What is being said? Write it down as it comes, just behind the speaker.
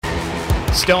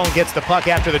Stone gets the puck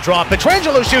after the drop.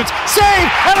 Pietrangelo shoots, save,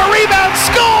 and a rebound,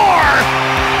 score!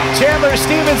 Chandler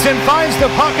Stevenson finds the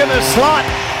puck in the slot,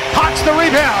 pots the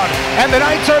rebound, and the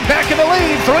Knights are back in the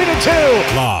lead,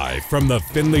 3-2. Live from the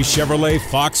Finley Chevrolet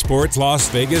Fox Sports Las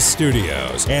Vegas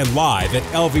studios and live at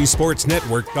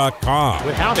lvsportsnetwork.com.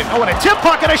 With Hounded, and a tip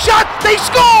puck and a shot, they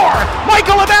score!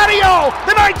 Michael Amadio,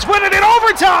 the Knights win it in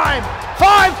overtime,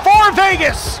 5-4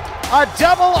 Vegas. A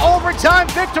double overtime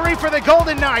victory for the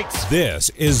Golden Knights. This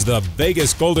is the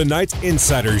Vegas Golden Knights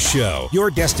Insider Show,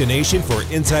 your destination for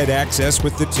inside access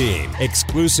with the team,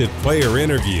 exclusive player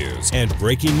interviews, and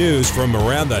breaking news from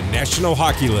around the National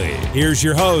Hockey League. Here's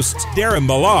your hosts, Darren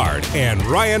Millard and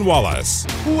Ryan Wallace.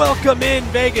 Welcome in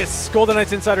Vegas. Golden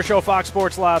Knights Insider Show, Fox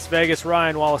Sports Las Vegas.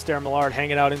 Ryan Wallace, Darren Millard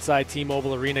hanging out inside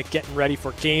T-Mobile Arena, getting ready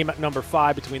for game number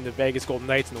 5 between the Vegas Golden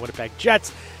Knights and the Winnipeg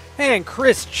Jets. And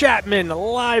Chris Chapman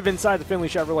live inside the Finley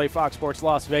Chevrolet Fox Sports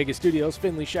Las Vegas studios.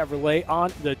 Finley Chevrolet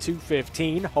on the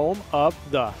 215, home of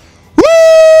the... Woo!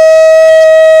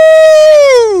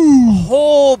 A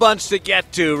whole bunch to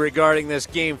get to regarding this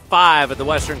Game 5 of the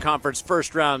Western Conference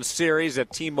First Round Series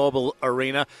at T-Mobile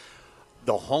Arena.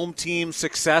 The home team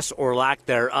success or lack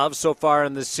thereof so far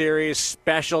in the series,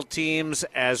 special teams,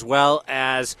 as well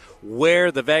as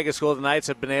where the Vegas Golden Knights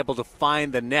have been able to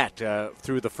find the net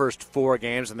through the first 4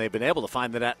 games, and they've been able to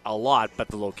find the net a lot, but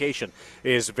the location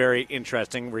is very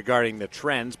interesting regarding the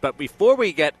trends. But before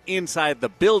we get inside the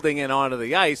building and onto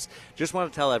the ice, just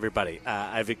want to tell everybody,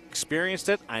 I've experienced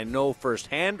it. I know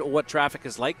firsthand what traffic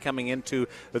is like coming into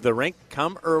the rink.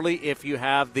 Come early if you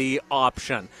have the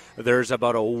option. There's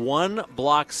about a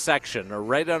 1-block section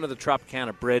right under the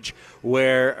Tropicana Bridge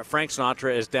where Frank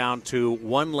Sinatra is down to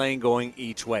 1 lane going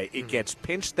each way. It gets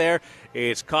pinched there.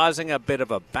 It's causing a bit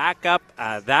of a backup.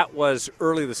 That was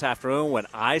early this afternoon when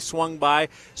I swung by,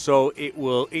 so it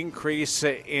will increase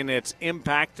in its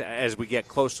impact as we get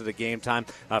close to the game time.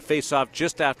 Face-off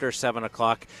just after 7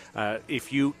 o'clock.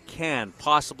 If you can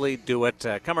possibly do it,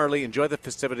 come early, enjoy the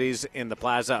festivities in the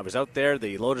plaza. I was out there.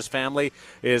 The Lotus family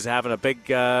is having a big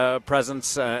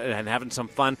presence and having some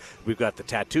fun. We've got the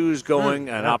tattoos going,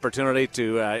 an opportunity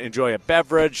to enjoy a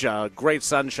beverage, great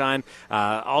sunshine,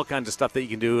 all kinds of stuff that you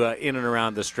can do in and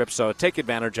around the strip. So take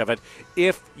advantage of it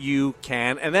if you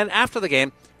can. And then after the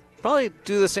game, probably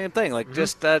do the same thing. Like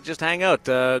just hang out,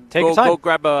 go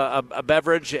grab a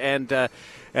beverage and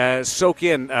soak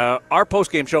in our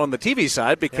post-game show on the TV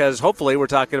side because hopefully we're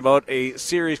talking about a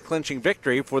series-clinching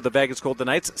victory for the Vegas Golden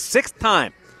Knights. 6th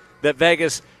time that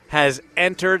Vegas has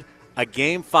entered a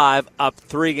Game 5 up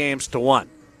 3-1.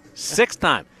 6th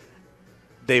time.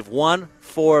 They've won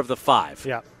 4 of the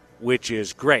 5, which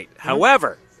is great.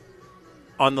 However,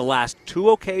 on the last 2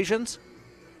 occasions,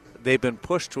 they've been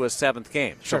pushed to a 7th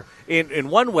game. Sure. So in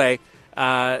one way,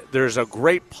 there's a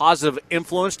great positive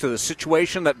influence to the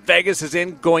situation that Vegas is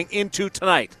in going into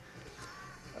tonight.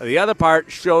 The other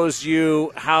part shows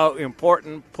you how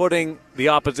important putting the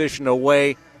opposition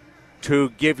away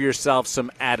to give yourself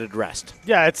some added rest.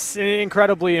 Yeah, it's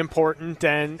incredibly important,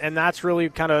 and that's really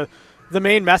kind of the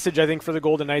main message, I think, for the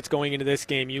Golden Knights going into this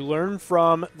game. You learn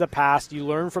from the past. You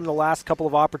learn from the last couple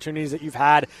of opportunities that you've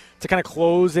had to kind of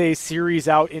close a series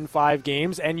out in 5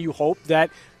 games, and you hope that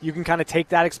you can kind of take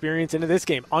that experience into this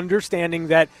game, understanding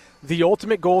that the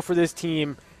ultimate goal for this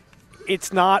team,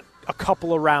 it's not a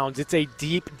couple of rounds. It's a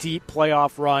deep, deep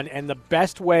playoff run, and the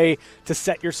best way to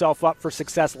set yourself up for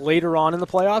success later on in the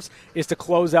playoffs is to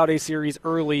close out a series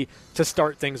early to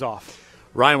start things off.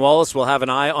 Ryan Wallace will have an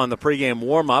eye on the pregame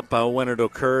warm-up when it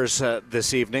occurs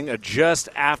this evening, just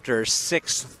after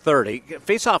 6:30.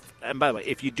 Face-off, and by the way,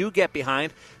 if you do get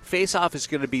behind, face-off is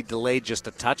going to be delayed just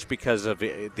a touch because of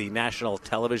the national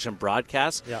television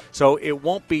broadcast. Yeah. So it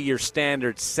won't be your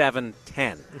standard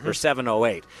 7:10 or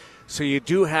 7:08. So you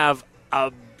do have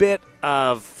a bit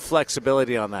of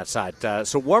flexibility on that side.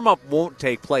 So warm-up won't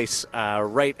take place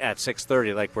right at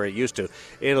 6:30 like where it used to.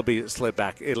 It'll be slid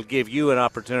back. It'll give you an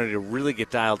opportunity to really get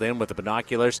dialed in with the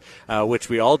binoculars, which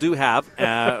we all do have.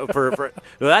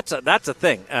 That's a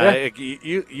thing.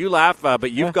 You laugh,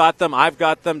 but you've got them. I've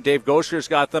got them. Dave Gosher's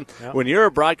got them. Yep. When you're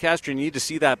a broadcaster, you need to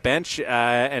see that bench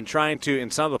and trying to,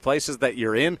 in some of the places that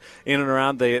you're in and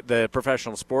around the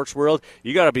professional sports world,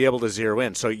 you got to be able to zero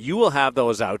in. So you will have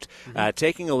those out,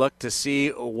 taking a look to see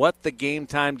what the game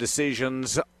time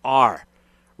decisions are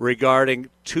regarding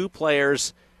 2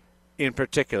 players in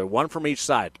particular, one from each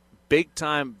side.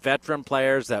 Big-time veteran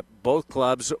players that both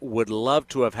clubs would love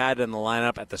to have had in the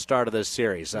lineup at the start of this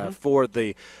series. For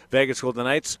the Vegas Golden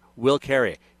Knights, Will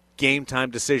Carrier, game-time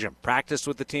decision. Practiced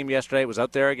with the team yesterday, was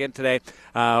out there again today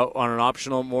on an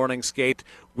optional morning skate.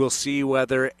 We'll see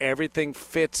whether everything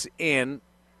fits in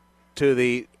to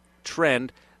the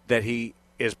trend that he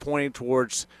is pointing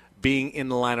towards being in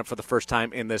the lineup for the first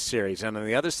time in this series. And on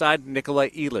the other side, Nikolai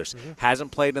Ehlers hasn't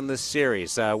played in this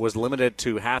series, was limited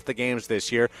to half the games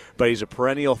this year, but he's a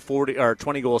perennial 40 or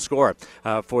 20-goal scorer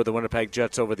for the Winnipeg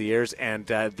Jets over the years, and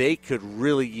they could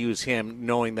really use him,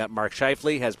 knowing that Mark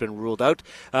Scheifele has been ruled out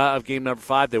of game number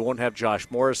 5. They won't have Josh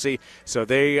Morrissey, so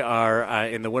they are,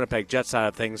 in the Winnipeg Jets side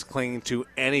of things, clinging to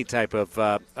any type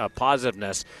of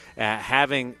positiveness.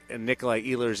 Having Nikolai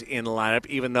Ehlers in the lineup,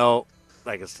 even though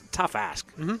it's a tough ask,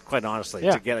 quite honestly,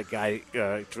 to get a guy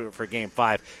for Game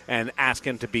 5 and ask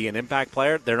him to be an impact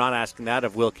player. They're not asking that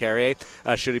of Will Carrier,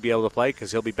 should he be able to play,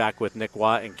 because he'll be back with Nick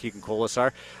Watt and Keegan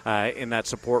Colasar in that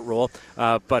support role.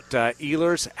 But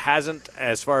Ehlers hasn't,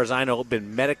 as far as I know,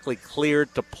 been medically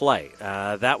cleared to play.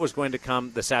 That was going to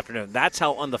come this afternoon. That's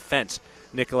how on the fence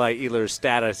Nikolai Ehlers'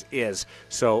 status is.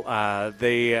 So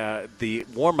the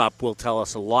warm-up will tell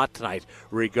us a lot tonight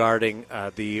regarding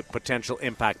the potential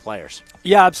impact players.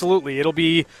 Yeah, absolutely. It'll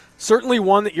be certainly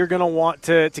one that you're going to want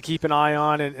to keep an eye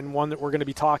on, and one that we're going to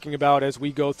be talking about as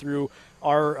we go through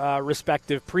our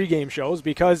respective pregame shows,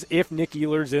 because if Nick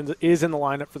Ehlers is in the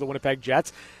lineup for the Winnipeg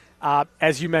Jets,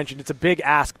 as you mentioned, it's a big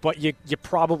ask, but you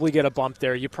probably get a bump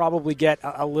there. You probably get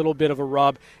a little bit of a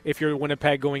rub if you're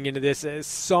Winnipeg going into this.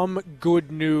 Some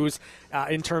good news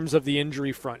in terms of the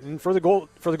injury front, and for the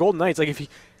Golden Knights,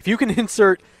 if you can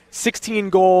insert 16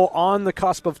 goal on the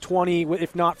cusp of 20,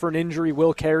 if not for an injury,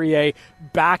 Will Carrier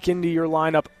back into your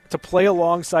lineup to play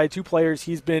alongside two players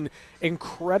he's been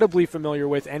incredibly familiar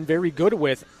with and very good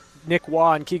with, Nick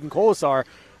Waugh and Keegan Colasar,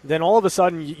 then all of a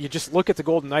sudden you just look at the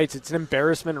Golden Knights. It's an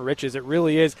embarrassment of riches. It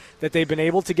really is, that they've been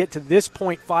able to get to this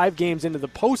point 5 games into the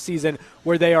postseason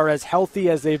where they are as healthy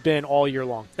as they've been all year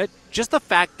long. Just the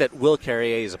fact that Will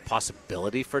Carrier is a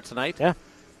possibility for tonight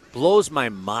blows my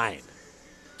mind,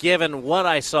 given what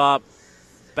I saw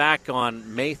back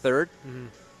on May 3rd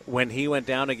when he went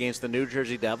down against the New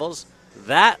Jersey Devils.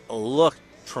 That looked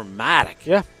traumatic.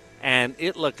 Yeah. And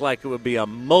it looked like it would be a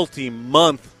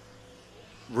multi-month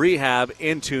rehab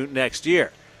into next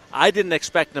year. I didn't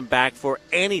expect him back for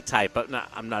any type of. Now,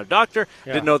 I'm not a doctor,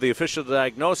 didn't know the official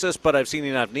diagnosis, but I've seen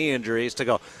enough knee injuries to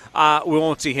go, we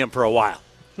won't see him for a while.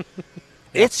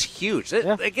 It's huge.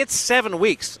 It gets 7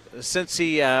 weeks since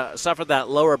he suffered that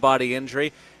lower body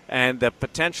injury, and the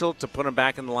potential to put him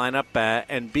back in the lineup,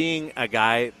 and being a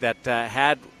guy that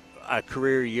had a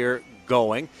career year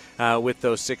going with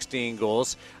those 16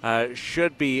 goals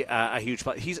should be a huge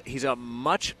play. He's a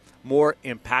much more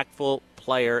impactful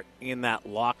player in that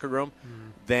locker room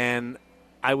than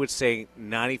I would say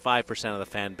 95% of the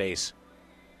fan base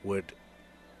would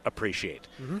appreciate.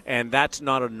 And that's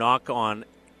not a knock on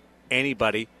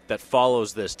anybody that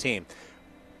follows this team,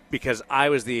 because I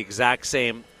was the exact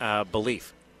same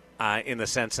belief in the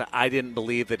sense that I didn't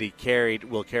believe that he carried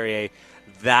Will Carrier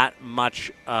that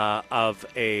much of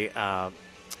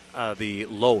the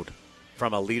load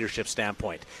from a leadership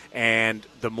standpoint. And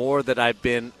the more that I've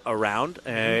been around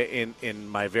in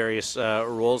my various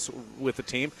roles with the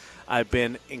team, I've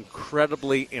been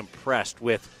incredibly impressed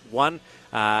with, one,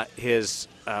 his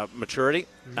maturity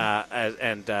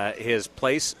and his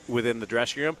place within the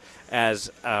dressing room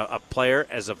as a player,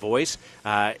 as a voice,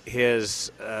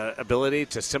 his ability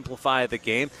to simplify the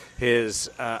game, his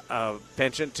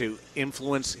penchant to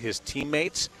influence his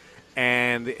teammates.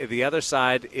 And the other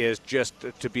side is just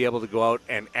to be able to go out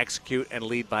and execute and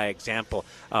lead by example.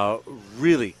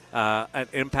 Really an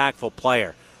impactful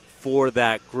player for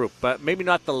that group. But maybe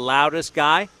not the loudest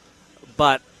guy,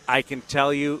 but I can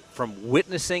tell you from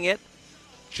witnessing it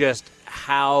just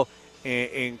how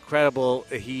incredible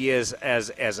he is as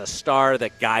a star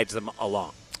that guides them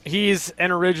along. He's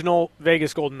an original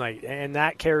Vegas Golden Knight, and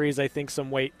that carries, I think,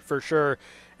 some weight for sure.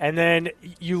 And then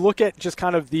you look at just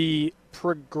kind of the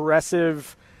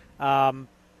progressive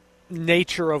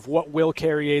nature of what Will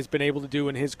Carrier has been able to do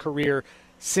in his career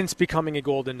since becoming a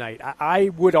Golden Knight. I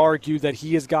would argue that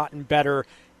he has gotten better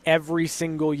every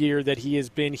single year that he has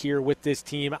been here with this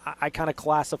team. I kind of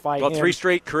classify him. 3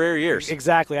 straight career years.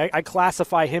 Exactly. I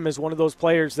classify him as one of those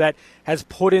players that has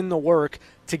put in the work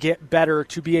to get better,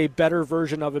 to be a better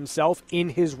version of himself in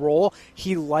his role.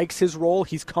 He likes his role.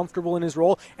 He's comfortable in his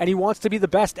role, and he wants to be the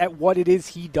best at what it is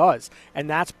he does. And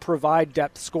that's provide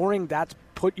depth scoring. That's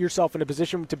put yourself in a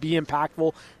position to be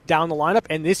impactful down the lineup.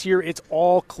 And this year, it's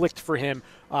all clicked for him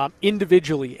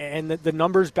individually, and the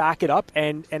numbers back it up.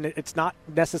 And it's not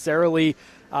necessarily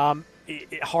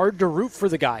hard to root for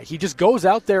the guy. He just goes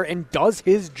out there and does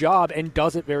his job and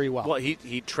does it very well. Well,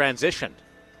 he transitioned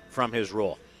from his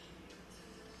role.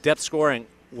 Depth scoring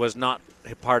was not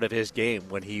a part of his game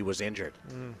when he was injured.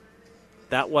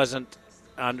 That wasn't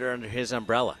under his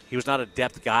umbrella. He was not a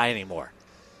depth guy anymore.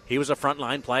 He was a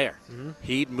frontline player. Mm-hmm.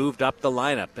 He'd moved up the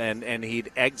lineup, and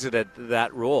he'd exited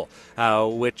that role,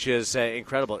 which is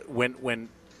incredible. When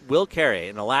Will Carrier,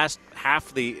 in the last half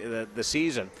of the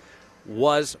season,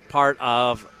 was part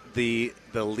of the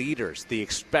leaders, the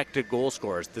expected goal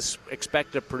scorers, the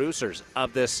expected producers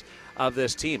of this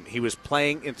team. He was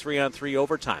playing in 3-on-3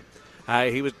 overtime.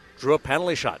 He drew a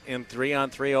penalty shot in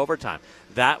 3-on-3 overtime.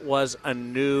 That was a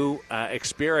new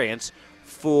experience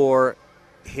for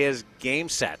his game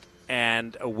set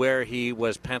and where he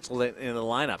was penciled in the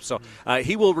lineup. So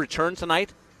he will return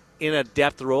tonight in a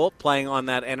depth role, playing on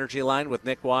that energy line with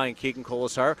Nick Waugh and Keegan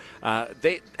Colasar.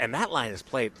 And that line has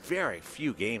played very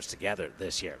few games together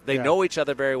this year. They know each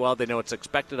other very well. They know what's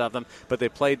expected of them, but they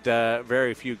played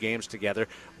very few games together.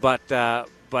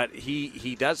 But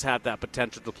he does have that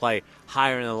potential to play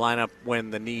higher in the lineup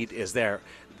when the need is there.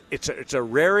 It's a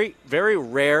very, very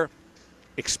rare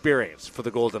experience for the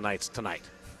Golden Knights tonight.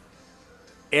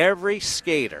 Every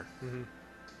skater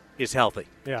is healthy.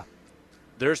 Yeah.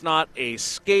 There's not a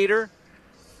skater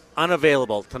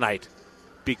unavailable tonight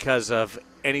because of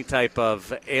any type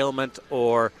of ailment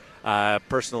or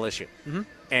personal issue. Mm-hmm.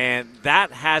 And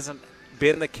that hasn't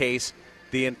been the case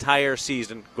the entire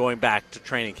season going back to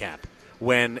training camp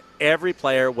when every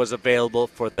player was available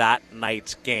for that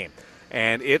night's game.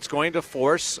 And it's going to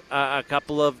force a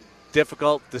couple of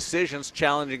difficult decisions,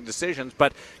 challenging decisions.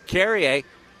 But Carrier,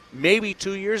 maybe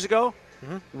 2 years ago,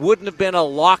 wouldn't have been a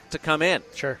lock to come in.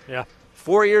 Sure, yeah.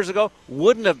 4 years ago,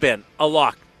 wouldn't have been a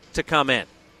lock to come in.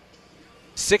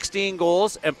 16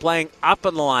 goals and playing up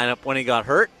in the lineup when he got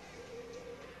hurt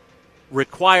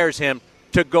requires him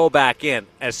to go back in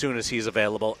as soon as he's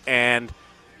available. And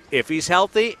if he's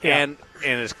healthy and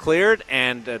is cleared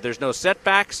and there's no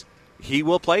setbacks, he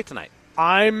will play tonight.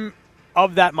 I'm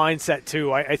of that mindset,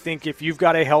 too. I think if you've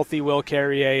got a healthy Will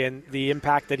Carrier and the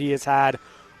impact that he has had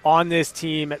on this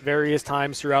team at various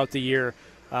times throughout the year,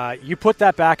 you put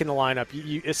that back in the lineup,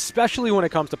 especially when it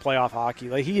comes to playoff hockey.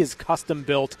 Like, he is custom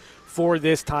built for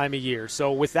this time of year.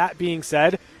 So with that being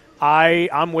said,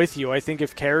 I'm with you. I think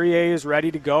if Carrier is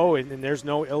ready to go and there's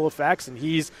no ill effects and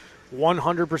he's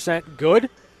 100% good,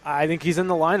 I think he's in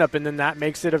the lineup, and then that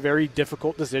makes it a very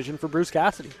difficult decision for Bruce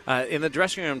Cassidy. In the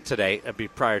dressing room today,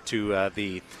 prior to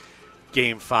the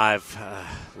Game 5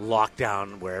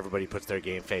 lockdown where everybody puts their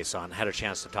game face on, had a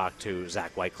chance to talk to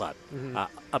Zach Whitecloud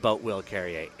about Will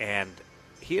Carrier, and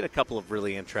he had a couple of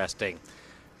really interesting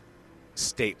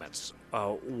statements.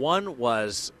 One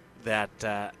was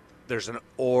that there's an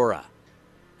aura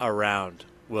around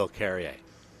Will Carrier,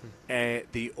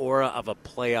 the aura of a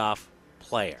playoff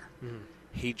player.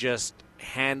 He just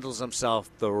handles himself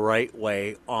the right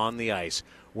way on the ice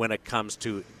when it comes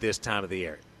to this time of the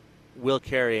year. Will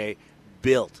Carrier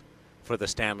built for the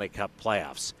Stanley Cup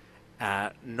playoffs.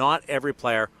 Not every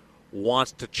player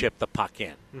wants to chip the puck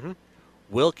in.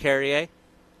 Will Carrier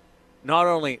not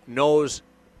only knows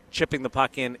chipping the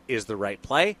puck in is the right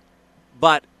play,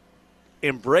 but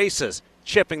embraces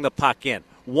chipping the puck in,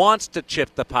 wants to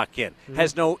chip the puck in,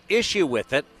 has no issue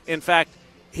with it. In fact,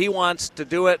 he wants to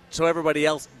do it so everybody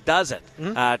else does it,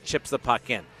 chips the puck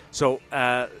in. So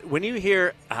when you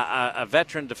hear a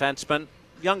veteran defenseman,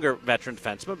 younger veteran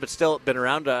defenseman, but still been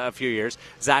around a few years,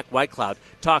 Zach Whitecloud,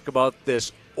 talk about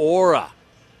this aura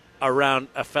around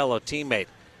a fellow teammate,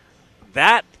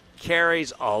 that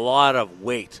carries a lot of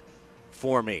weight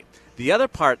for me. The other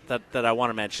part that I want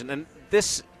to mention, and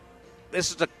this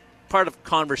is a part of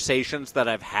conversations that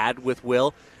I've had with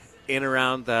Will in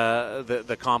around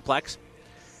the complex,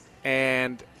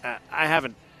 and I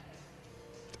haven't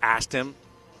asked him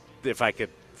if I could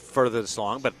further this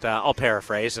along, but I'll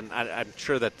paraphrase, and I'm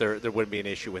sure that there wouldn't be an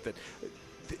issue with it.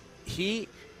 He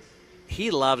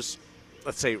loves,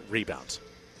 let's say, rebounds.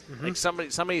 Like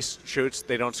somebody shoots,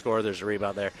 they don't score, there's a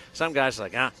rebound there. Some guys are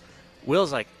like,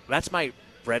 Will's like, that's my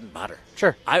bread and butter.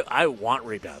 Sure. I want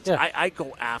rebounds. Yeah. I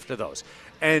go after those.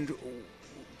 And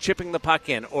chipping the puck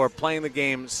in or playing the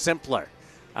game simpler,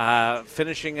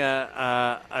 finishing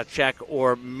a check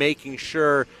or making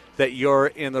sure that you're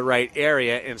in the right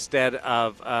area instead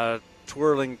of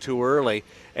twirling too early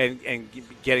and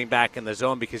getting back in the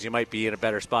zone because you might be in a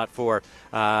better spot for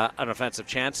an offensive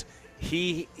chance.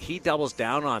 He doubles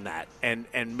down on that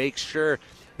and makes sure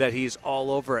that he's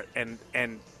all over it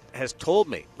and has told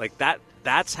me, like,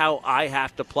 that's how I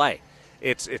have to play.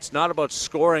 It's not about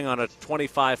scoring on a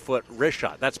 25-foot wrist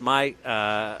shot. That's my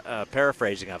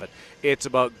paraphrasing of it. It's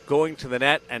about going to the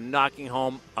net and knocking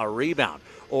home a rebound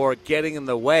or getting in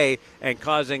the way and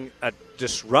causing a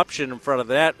disruption in front of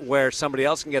the net where somebody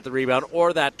else can get the rebound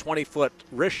or that 20-foot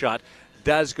wrist shot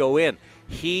does go in.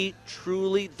 he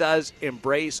truly does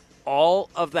embrace all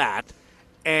of that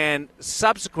and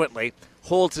subsequently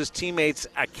holds his teammates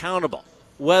accountable,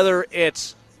 whether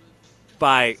it's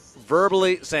by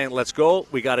verbally saying, let's go,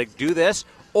 we got to do this,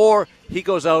 or he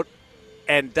goes out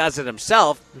and does it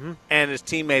himself, and his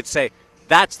teammates say,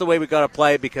 that's the way we got to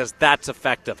play because that's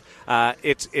effective.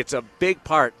 It's a big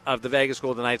part of the Vegas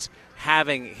Golden Knights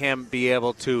having him be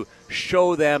able to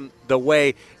show them the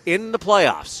way in the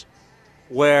playoffs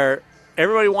where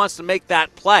everybody wants to make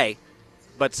that play,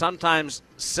 but sometimes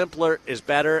simpler is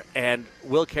better, and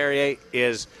Will Carrier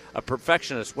is a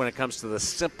perfectionist when it comes to the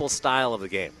simple style of the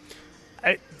game.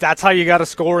 That's how you got to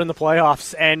score in the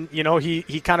playoffs. And,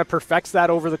 he kind of perfects that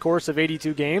over the course of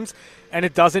 82 games, and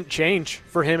it doesn't change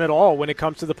for him at all when it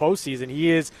comes to the postseason.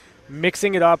 He is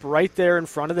mixing it up right there in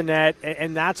front of the net,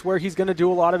 and that's where he's going to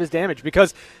do a lot of his damage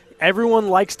because everyone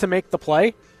likes to make the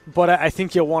play, but I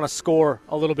think you'll want to score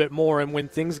a little bit more. And when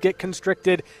things get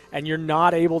constricted and you're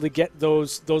not able to get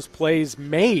those plays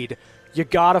made, you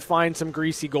got to find some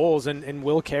greasy goals. And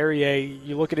Will Carrier,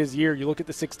 you look at his year, you look at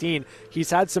the 16,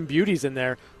 he's had some beauties in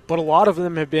there, but a lot of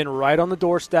them have been right on the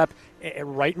doorstep,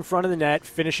 right in front of the net,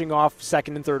 finishing off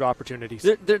second and third opportunities.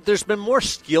 There's been more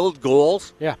skilled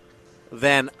goals yeah.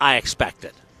 than I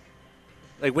expected.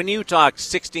 Like when you talked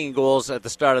 16 goals at the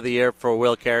start of the year for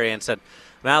Will Carrier and said,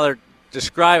 Mallard,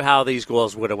 describe how these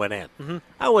goals would have went in.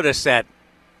 I would have said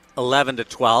 11 to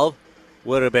 12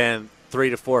 would have been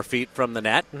 3 to 4 feet from the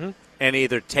net. And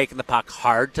either taking the puck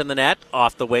hard to the net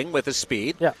off the wing with his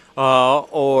speed,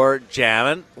 or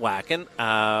jamming, whacking,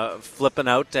 flipping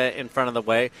out in front of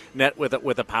the net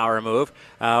with a power move,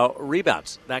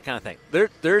 rebounds, that kind of thing.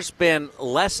 There's been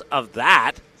less of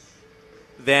that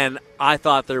than I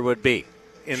thought there would be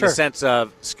in the sense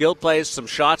of skill plays, some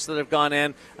shots that have gone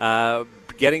in,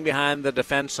 getting behind the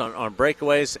defense on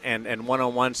breakaways and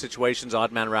one-on-one situations,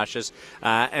 odd man rushes,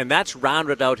 and that's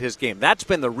rounded out his game. That's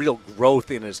been the real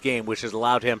growth in his game, which has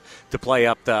allowed him to play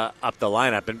up the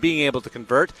lineup. And being able to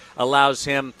convert allows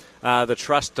him the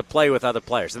trust to play with other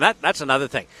players. And that's another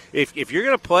thing. If you're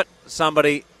going to put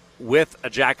somebody with a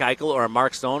Jack Eichel or a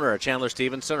Mark Stone or a Chandler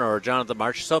Stevenson or a Jonathan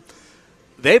Marchessault,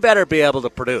 they better be able to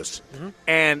produce.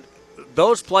 And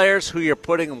those players who you're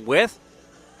putting them with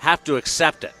have to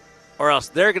accept it, or else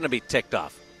they're going to be ticked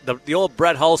off. The old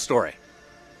Brett Hull story,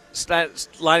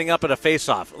 lining up at a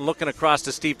face-off, looking across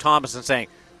to Steve Thomas and saying,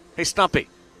 hey, Stumpy,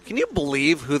 can you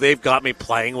believe who they've got me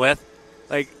playing with?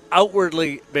 Like,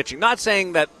 outwardly bitching. Not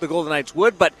saying that the Golden Knights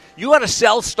would, but you got to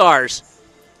sell stars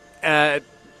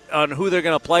on who they're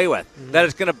going to play with, that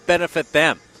it's going to benefit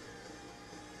them.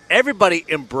 Everybody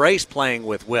embraced playing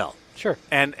with Will. Sure.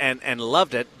 And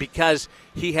loved it because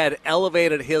he had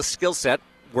elevated his skill set,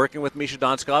 working with Misha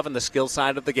Donskov and the skill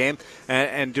side of the game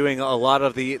and doing a lot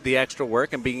of the extra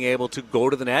work and being able to go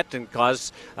to the net and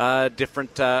cause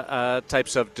different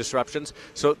types of disruptions.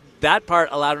 So that part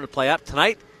allowed him to play up.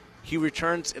 Tonight, he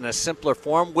returns in a simpler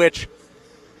form, which,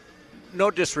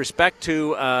 no disrespect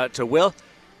to Will,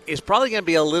 is probably going to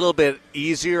be a little bit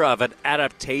easier of an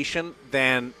adaptation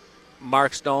than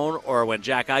Mark Stone or when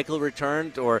Jack Eichel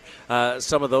returned or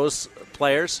some of those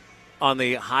players on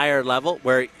the higher level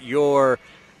where you're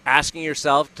asking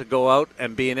yourself to go out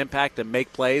and be an impact and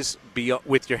make plays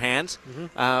with your hands.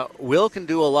 Will can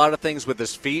do a lot of things with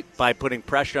his feet by putting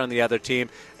pressure on the other team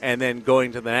and then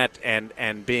going to the net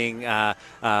and being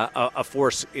a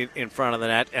force in front of the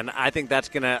net. And I think that's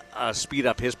going to speed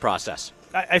up his process.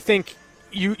 I think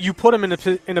you put him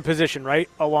in a position, right,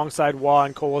 alongside Waugh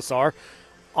and Colasar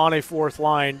on a fourth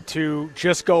line to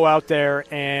just go out there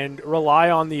and rely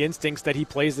on the instincts that he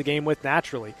plays the game with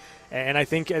naturally. And I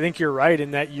think you're right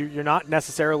in that you're not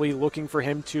necessarily looking for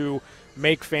him to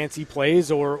make fancy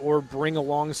plays or bring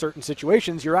along certain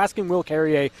situations. You're asking Will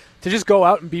Carrier to just go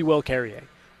out and be Will Carrier.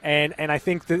 And I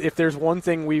think that if there's one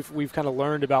thing we've kind of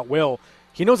learned about Will,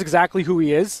 he knows exactly who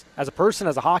he is as a person,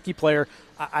 as a hockey player.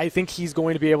 I think he's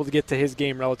going to be able to get to his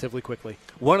game relatively quickly.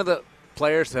 One of the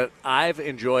players that I've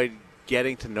enjoyed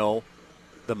getting to know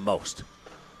the most.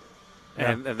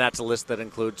 And that's a list that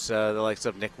includes the likes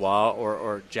of Nick Waugh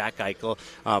or Jack Eichel,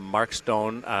 Mark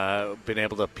Stone, been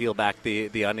able to peel back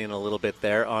the onion a little bit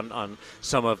there on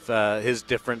some of his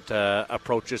different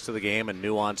approaches to the game and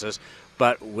nuances.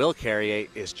 But Will Carrier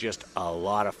is just a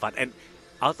lot of fun. And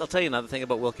I'll tell you another thing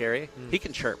about Will Carrier. He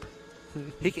can chirp.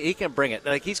 He can bring it.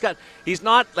 Like he's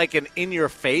not like an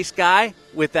in-your-face guy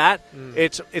with that.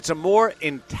 It's a more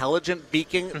intelligent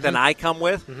beaking than I come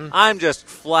with. I'm just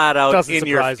flat out in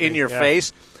your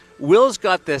face. Will's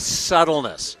got this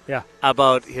subtleness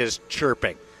about his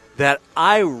chirping that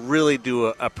I really do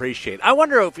appreciate. I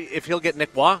wonder if he'll get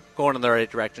Nick Waugh going in the right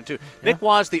direction too. Nick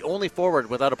Waugh is the only forward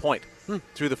without a point.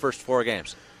 through the first 4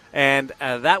 games. And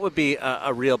that would be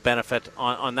a real benefit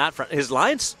on that front. His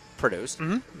line's produced,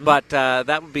 but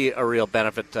that would be a real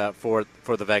benefit for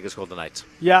the Vegas Golden Knights.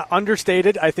 Yeah,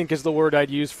 understated, I think, is the word I'd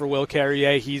use for Will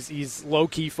Carrier. He's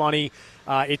low-key funny.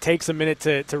 It takes a minute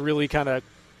to really kind of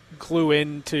clue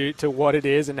in to what it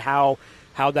is and how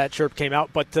that chirp came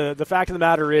out. But the fact of the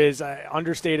matter is,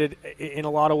 understated in a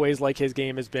lot of ways, like his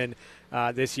game has been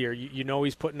this year. You know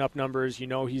he's putting up numbers. You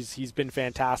know he's been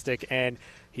fantastic, and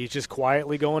he's just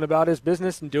quietly going about his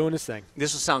business and doing his thing.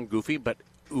 This will sound goofy, but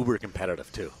uber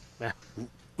competitive too. Yeah.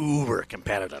 Uber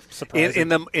competitive.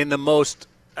 Surprising. In the most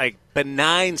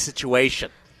benign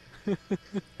situation,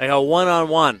 like a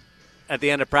one-on-one at the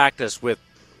end of practice with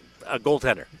a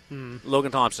goaltender,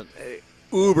 Logan Thompson.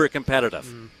 Uber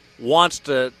competitive. Wants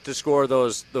to score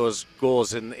those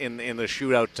goals in the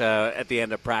shootout at the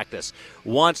end of practice.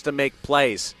 Wants to make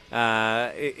plays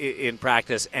in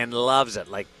practice and loves it.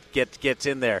 Like gets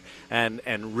in there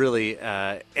and really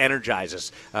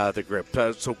energizes the group.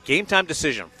 So game time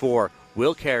decision for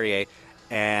Will Carrier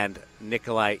and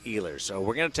Nikolai Ehlers. So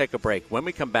we're going to take a break. When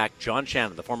we come back, John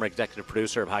Shannon, the former executive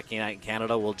producer of Hockey Night in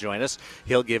Canada, will join us.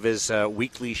 He'll give his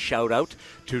weekly shout-out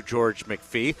to George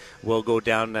McPhee. We'll go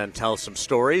down and tell some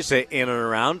stories in and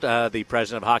around the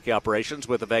president of hockey operations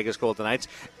with the Vegas Golden Knights.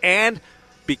 And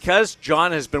because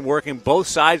John has been working both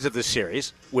sides of the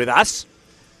series with us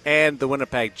and the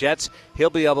Winnipeg Jets, he'll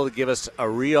be able to give us a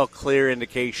real clear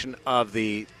indication of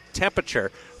the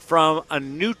temperature from a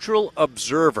neutral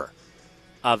observer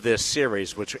of this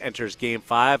series, which enters Game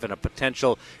 5 and a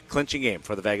potential clinching game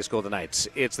for the Vegas Golden Knights.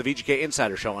 It's the VGK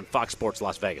Insider Show on Fox Sports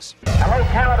Las Vegas. Hello,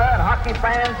 Canada and hockey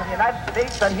fans of the United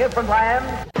States and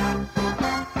Newfoundland.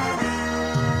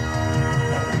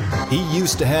 He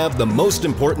used to have the most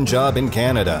important job in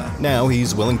Canada. Now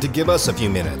he's willing to give us a few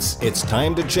minutes. It's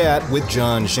time to chat with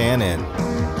John Shannon.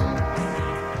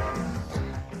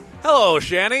 Hello,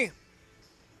 Shanny.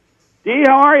 Dee,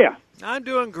 how are you? I'm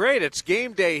doing great. It's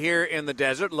game day here in the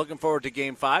desert. Looking forward to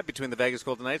Game 5 between the Vegas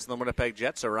Golden Knights and the Winnipeg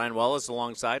Jets. So Ryan Wallace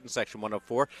alongside in Section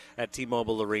 104 at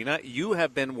T-Mobile Arena. You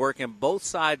have been working both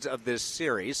sides of this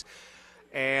series,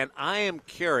 and I am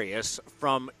curious,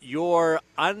 from your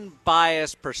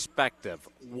unbiased perspective,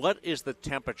 what is the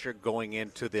temperature going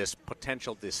into this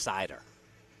potential decider?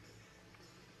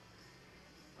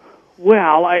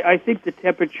 Well, I think the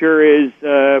temperature is,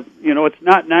 it's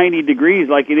not 90 degrees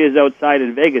like it is outside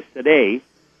in Vegas today,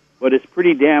 but it's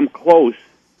pretty damn close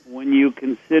when you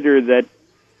consider that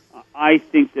I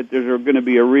think that there's going to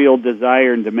be a real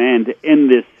desire and demand to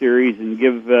end this series and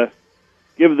give the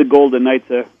Golden Knights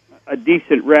a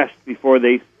decent rest before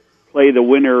they play the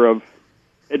winner of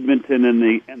Edmonton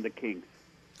and the Kings.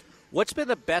 What's been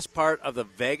the best part of the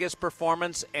Vegas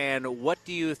performance, and what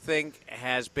do you think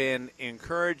has been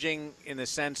encouraging in the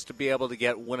sense to be able to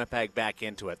get Winnipeg back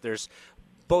into it? There's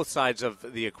both sides of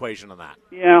the equation on that.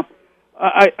 Yeah,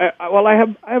 I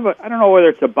don't know whether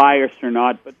it's a bias or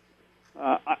not, but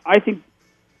I think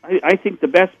the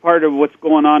best part of what's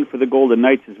going on for the Golden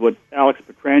Knights is what Alex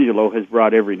Pietrangelo has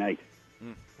brought every night.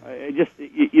 You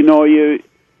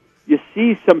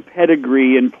see some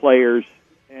pedigree in players.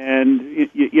 And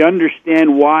you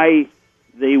understand why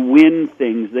they win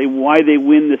things, why they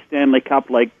win the Stanley Cup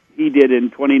like he did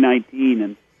in 2019,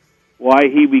 and why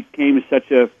he became such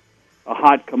a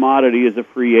hot commodity as a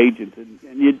free agent.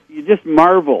 And you just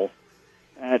marvel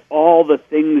at all the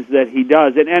things that he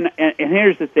does. And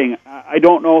here's the thing, I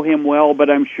don't know him well, but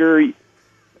I'm sure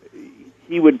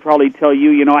he would probably tell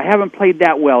you, I haven't played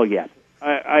that well yet.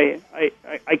 I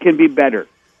can be better.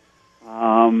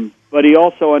 But he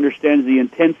also understands the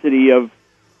intensity of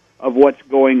what's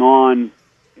going on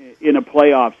in a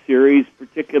playoff series,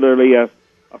 particularly a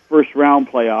first-round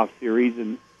playoff series.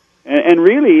 And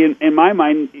really, in my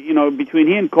mind, between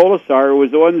he and Kolasar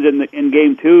was the ones in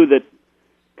Game 2 that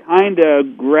kind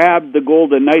of grabbed the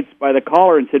Golden Knights by the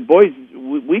collar and said, boys,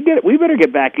 we better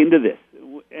get back into this.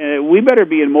 We better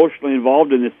be emotionally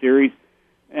involved in this series.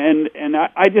 And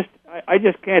I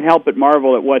just can't help but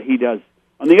marvel at what he does.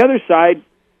 On the other side,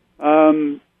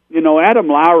 Adam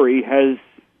Lowry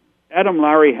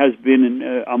has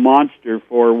been a monster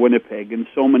for Winnipeg in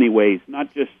so many ways,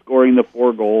 not just scoring the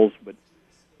 4 goals, but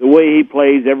the way he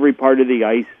plays every part of the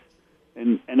ice,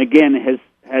 and again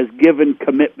has given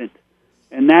commitment.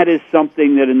 And that is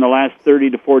something that in the last 30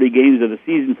 to 40 games of the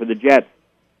season for the Jets,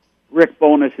 Rick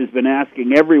Bowness has been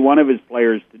asking every one of his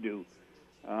players to do.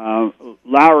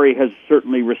 Lowry has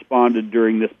certainly responded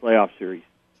during this playoff series.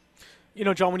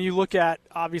 John, when you look at,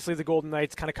 obviously, the Golden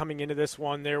Knights kind of coming into this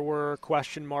one, there were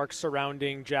question marks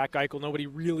surrounding Jack Eichel. Nobody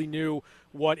really knew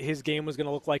what his game was going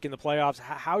to look like in the playoffs.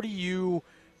 How do you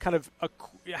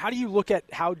how do you look at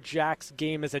how Jack's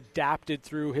game has adapted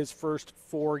through his first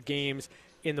 4 games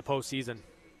in the postseason?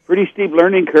 Pretty steep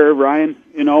learning curve, Ryan.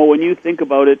 When you think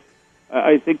about it,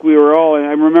 I think we were all, and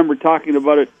I remember talking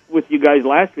about it with you guys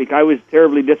last week, I was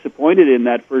terribly disappointed in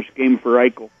that first game for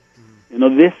Eichel.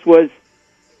 This was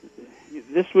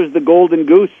the golden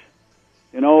goose.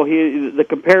 The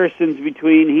comparisons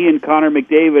between he and Connor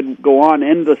McDavid go on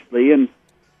endlessly, and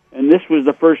this was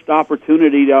the first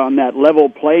opportunity on that level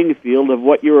playing field of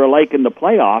what you were like in the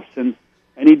playoffs, and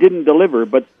he didn't deliver.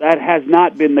 But that has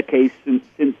not been the case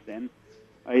since then.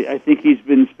 I think he's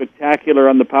been spectacular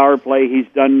on the power play. He's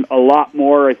done a lot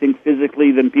more, I think,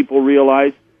 physically than people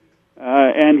realize,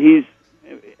 and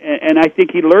I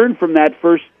think he learned from that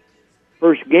first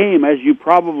game, as you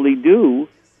probably do,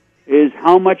 is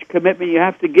how much commitment you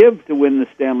have to give to win the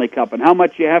Stanley Cup and how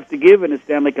much you have to give in a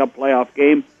Stanley Cup playoff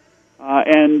game.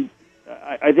 And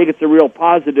I think it's a real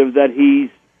positive that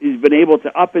he's been able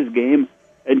to up his game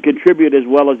and contribute as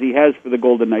well as he has for the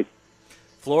Golden Knights.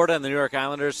 Florida and the New York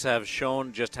Islanders have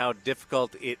shown just how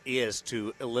difficult it is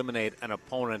to eliminate an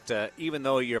opponent, even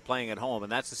though you're playing at home.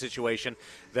 And that's the situation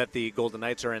that the Golden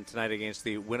Knights are in tonight against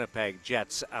the Winnipeg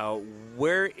Jets.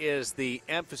 Where is the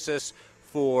emphasis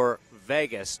for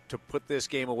Vegas to put this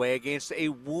game away against a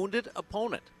wounded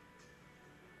opponent?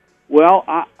 Well,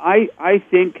 I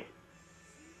think,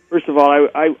 first of all,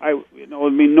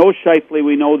 no Scheifele,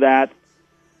 we know that.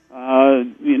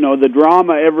 The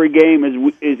drama every game is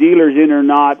Ehlers in or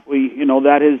not.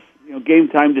 That is game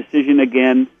time decision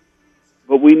again.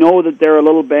 But we know that they're a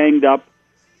little banged up.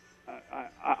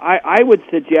 I would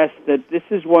suggest that this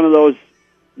is one of those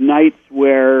nights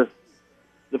where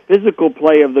the physical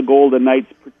play of the Golden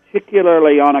Knights,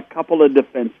 particularly on a couple of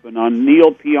defensemen, on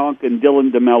Neil Pionk and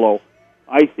Dylan DeMello,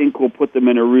 I think will put them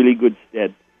in a really good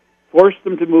stead. Force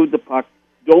them to move the puck.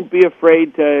 Don't be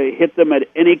afraid to hit them at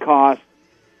any cost.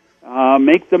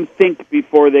 Make them think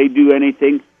before they do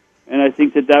anything, and I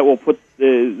think that will put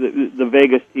the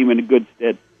Vegas team in a good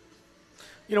stead.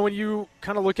 When you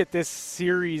kind of look at this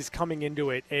series coming into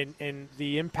it and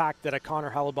the impact that a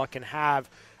Connor Hellebuyck can have,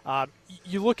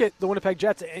 you look at the Winnipeg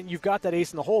Jets and you've got that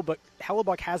ace in the hole, but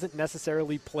Hellebuyck hasn't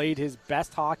necessarily played his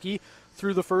best hockey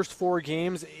through the first 4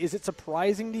 games. Is it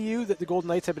surprising to you that the Golden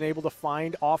Knights have been able to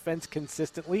find offense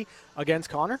consistently against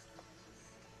Connor?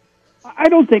 I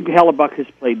don't think Hellebuyck has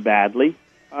played badly.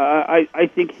 I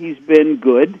think he's been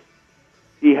good.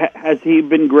 Has he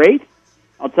been great?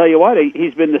 I'll tell you what,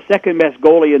 he's been the second best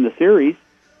goalie in the series.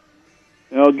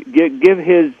 Give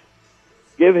his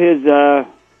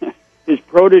his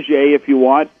protege, if you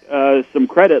want, some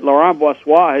credit. Laurent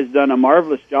Brossoit has done a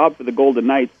marvelous job for the Golden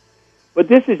Knights. But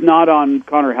this is not on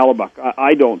Connor Hellebuyck,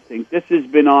 I don't think. This has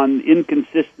been on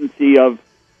inconsistency of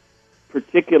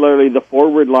particularly the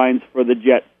forward lines for the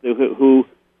Jets, who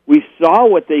we saw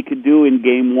what they could do in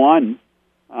Game 1,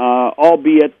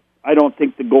 albeit I don't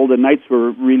think the Golden Knights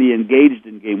were really engaged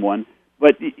in Game 1.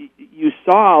 But you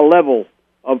saw a level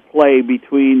of play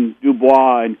between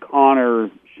Dubois and Connor,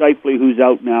 Scheifele, who's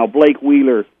out now, Blake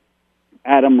Wheeler,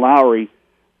 Adam Lowry.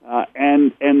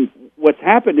 And what's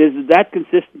happened is that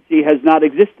consistency has not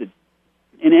existed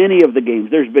in any of the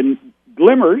games. There's been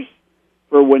glimmers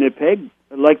for Winnipeg,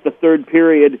 like the third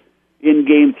period in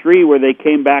Game 3 where they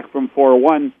came back from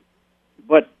 4-1.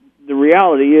 But the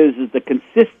reality is the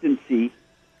consistency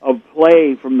of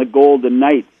play from the Golden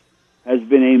Knights has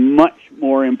been a much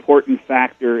more important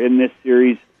factor in this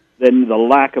series than the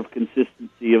lack of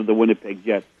consistency of the Winnipeg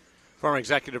Jets. Former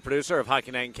executive producer of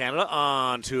Hockey Night in Canada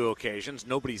on 2 occasions.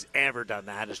 Nobody's ever done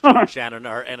that as John Shannon,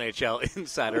 our NHL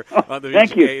insider on the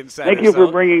VGK Insider. Thank you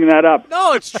for bringing that up.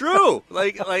 No, it's true.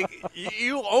 like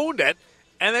you owned it,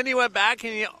 and then you went back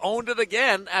and you owned it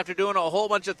again after doing a whole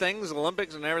bunch of things,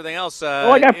 Olympics and everything else.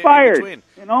 I got fired.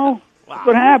 Wow. That's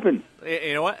what happened.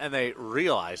 You know what? And they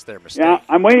realized their mistake. Yeah,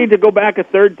 I'm waiting to go back a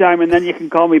third time, and then you can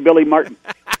call me Billy Martin.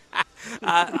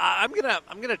 I'm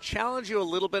gonna challenge you a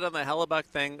little bit on the Hellebuyck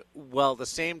thing, while at the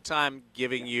same time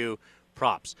giving you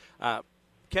props.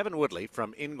 Kevin Woodley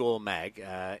from In Goal Mag,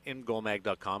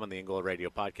 ingoalmag.com and the In Goal Radio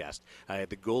podcast,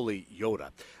 the goalie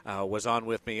Yoda, was on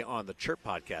with me on the Chirp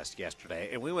podcast yesterday,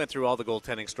 and we went through all the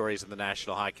goaltending stories in the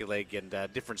National Hockey League and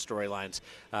different storylines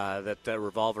that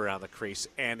revolve around the crease.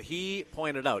 And he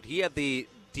pointed out, he had the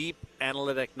deep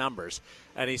analytic numbers,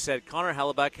 and he said Connor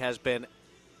Hellebuyck has been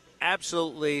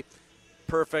absolutely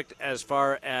perfect as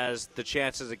far as the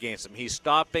chances against him. He's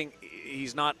stopping.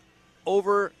 He's not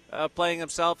playing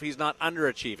himself. He's not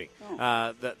underachieving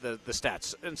the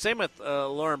stats. And same with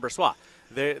Laurent Brossoit.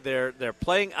 They're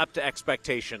playing up to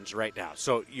expectations right now.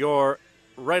 So you're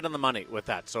right on the money with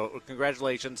that. So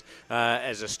congratulations.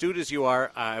 As astute as you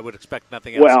are, I would expect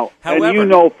nothing else. Well, however, and you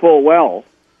know full well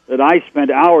that I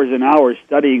spent hours and hours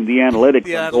studying the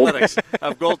analytics.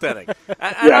 Of goaltending.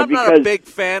 And I'm not a big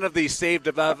fan of the saved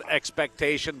above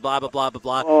expectation, blah, blah, blah, blah,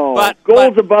 blah. Oh, but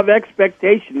goals above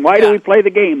expectation. Why do we play the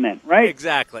game then, right?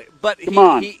 Exactly. But Come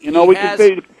on. We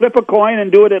can flip a coin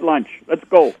and do it at lunch. Let's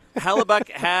go. Hellebuck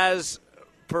has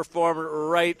performed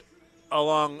right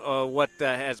along what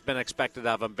has been expected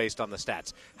of him based on the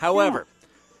stats. However,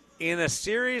 in a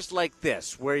series like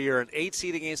this, where you're an 8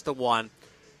 seed against a 1,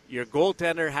 your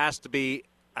goaltender has to be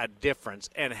a difference.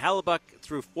 And Hellebuck,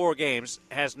 through 4 games,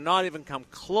 has not even come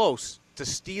close to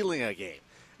stealing a game.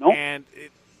 Nope. And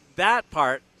that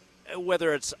part,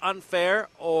 whether it's unfair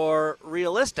or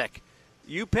realistic,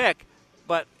 you pick,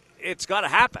 but it's got to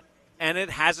happen. And it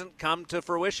hasn't come to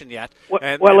fruition yet.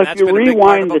 If you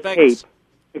rewind the tape,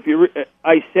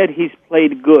 I said he's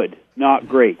played good, not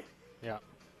great. Yeah.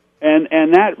 And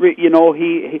that,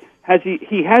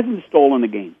 he hasn't stolen a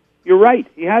game. You're right.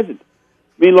 He hasn't.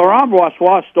 I mean, Laurent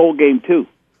Brossoit stole game 2.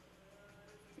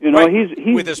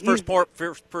 He's with his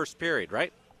first period,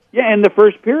 right? Yeah, in the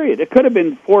first period, it could have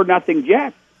been 4-0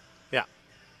 Jets. Yeah.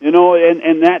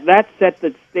 And that set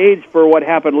the stage for what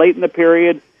happened late in the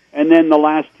period, and then the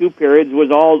last 2 periods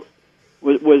was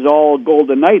all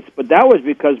Golden Knights. But that was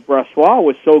because Brossoit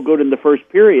was so good in the first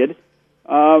period.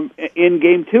 In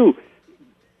game 2,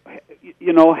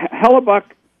 Hellebuck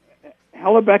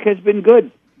has been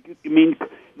good. I mean,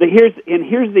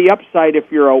 here's the upside if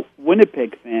you're a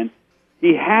Winnipeg fan.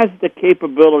 He has the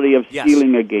capability of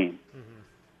stealing a game.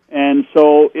 Mm-hmm. And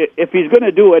so if he's going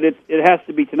to do it, it has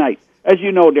to be tonight. As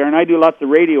you know, Darren, I do lots of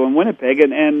radio in Winnipeg,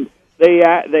 and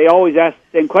they always ask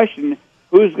the same question,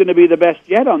 who's going to be the best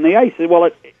Jet on the ice? Well,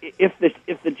 if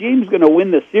the team's going to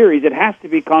win the series, it has to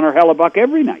be Connor Hellebuck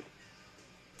every night.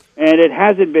 And it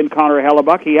hasn't been Connor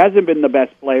Hellebuck. He hasn't been the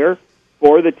best player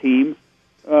for the team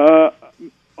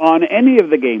on any of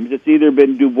the games. It's either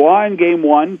been Dubois in Game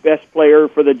 1, best player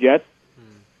for the Jets.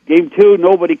 Game 2,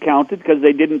 nobody counted because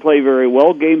they didn't play very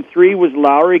well. Game 3 was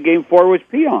Lowry. Game 4 was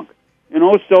Pionk.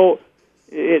 So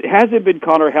it hasn't been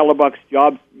Connor Hellebuck's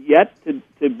job yet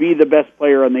to be the best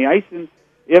player on the ice. And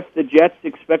if the Jets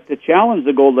expect to challenge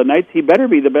the Golden Knights, he better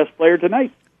be the best player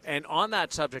tonight. And on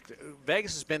that subject,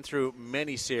 Vegas has been through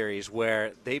many series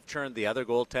where they've turned the other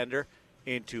goaltender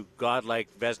into godlike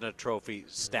Vezina Trophy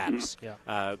status.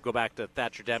 Yeah. Go back to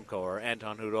Thatcher Demko or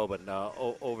Anton Khudobin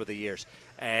over the years.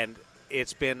 And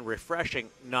it's been refreshing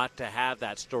not to have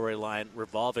that storyline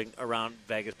revolving around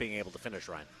Vegas being able to finish,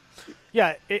 Ryan.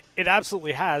 Yeah, it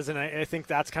absolutely has, and I think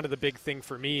that's kind of the big thing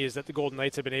for me is that the Golden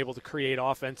Knights have been able to create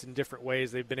offense in different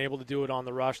ways. They've been able to do it on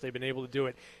the rush. They've been able to do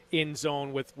it in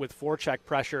zone with forecheck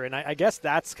pressure, and I guess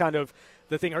that's kind of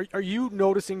the thing. Are you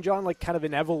noticing, John, like kind of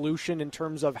an evolution in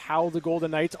terms of how the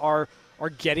Golden Knights are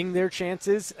getting their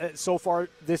chances so far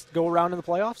this go-around in the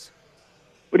playoffs?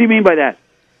 What do you mean by that?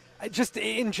 Just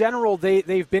in general,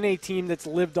 they've been a team that's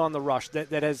lived on the rush,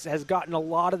 that has gotten a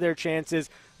lot of their chances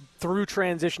through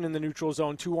transition in the neutral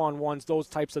zone, 2-on-1s, those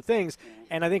types of things.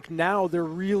 And I think now they're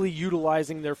really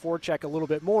utilizing their forecheck a little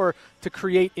bit more to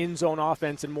create in-zone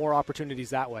offense and more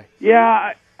opportunities that way.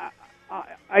 Yeah,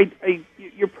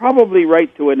 you're probably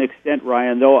right to an extent,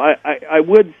 Ryan, though. I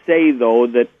would say, though,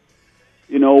 that,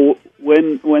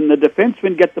 when the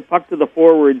defensemen get the puck to the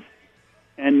forwards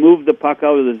and move the puck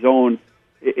out of the zone,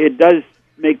 it does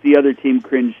make the other team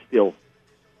cringe still.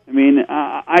 I mean,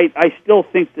 I still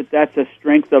think that that's a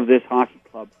strength of this hockey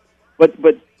club. But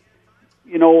this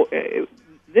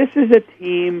is a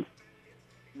team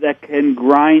that can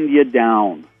grind you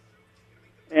down.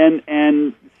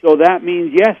 And so that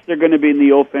means, yes, they're going to be in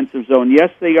the offensive zone. Yes,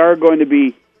 they are going to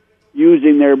be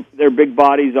using their big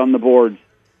bodies on the boards.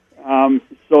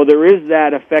 So there is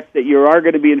that effect that you are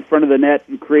going to be in front of the net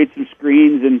and create some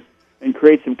screens and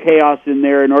create some chaos in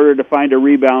there in order to find a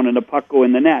rebound and a puck go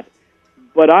in the net.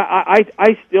 But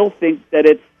I still think that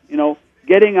it's,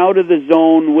 getting out of the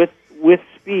zone with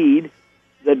speed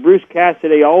that Bruce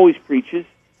Cassidy always preaches,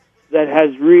 that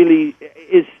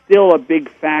is still a big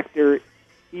factor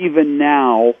even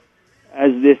now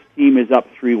as this team is up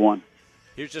 3-1.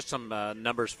 Here's just some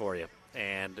numbers for you.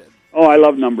 And I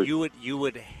love numbers. You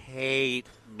would hate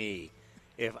me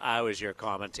if I was your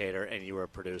commentator and you were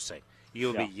producing. You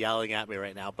would be yelling at me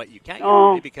right now, but you can't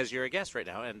yell at me because you're a guest right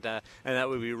now, and that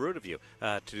would be rude of you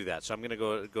to do that. So I'm going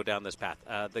to go down this path.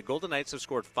 The Golden Knights have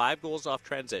scored 5 goals off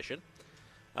transition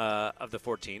of the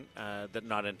 14, that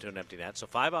not into an empty net. So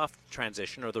 5 off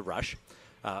transition or the rush,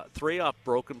 3 off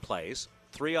broken plays,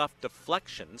 3 off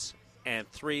deflections, and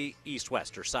 3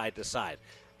 east-west or side-to-side.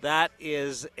 That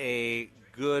is a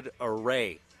good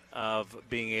array of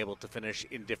being able to finish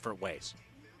in different ways.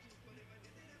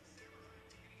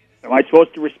 Am I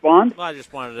supposed to respond? Well, I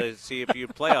just wanted to see if you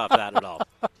play off that at all.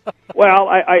 Well,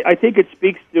 I think it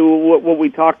speaks to what we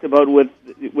talked about with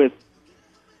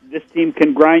this team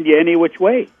can grind you any which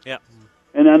way. Yeah.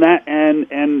 And then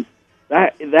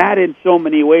that in so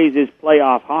many ways is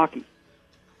playoff hockey.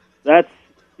 That's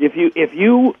if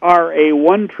you are a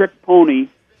one-trick pony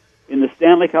in the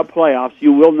Stanley Cup playoffs,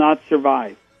 you will not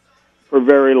survive for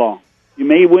very long. You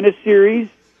may win a series,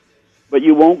 but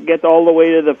you won't get all the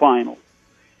way to the final.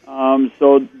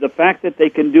 So the fact that they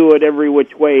can do it every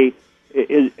which way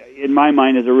is, in my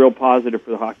mind, is a real positive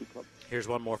for the hockey club. Here's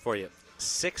one more for you.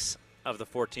 6 of the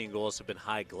 14 goals have been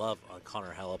high glove on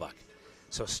Connor Hellebuck.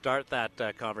 So start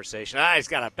that conversation. He's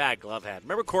got a bad glove hand.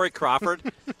 Remember Corey Crawford?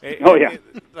 Oh, yeah.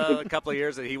 A couple of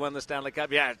years that he won the Stanley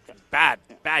Cup? Yeah, bad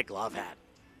glove hand.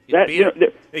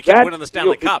 He kept winning the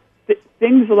Stanley Cup.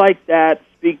 Things like that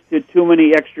speak to too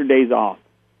many extra days off.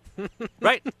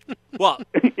 Right. Well,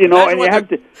 and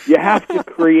you have to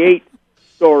create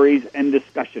stories and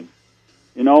discussion.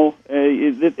 You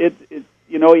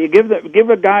give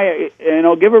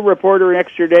a reporter an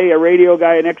extra day, a radio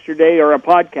guy an extra day, or a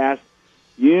podcast.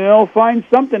 Find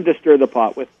something to stir the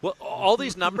pot with. Well, all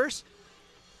these numbers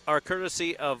are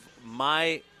courtesy of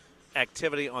my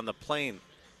activity on the plane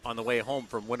on the way home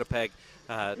from Winnipeg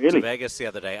to Vegas the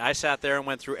other day. I sat there and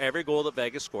went through every goal that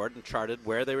Vegas scored and charted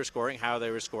where they were scoring, how they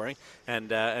were scoring,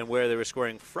 and where they were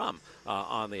scoring from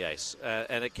on the ice.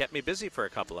 And it kept me busy for a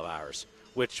couple of hours,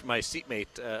 which my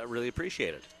seatmate really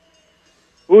appreciated.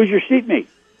 Who was your seatmate?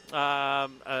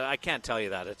 I can't tell you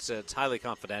that. It's highly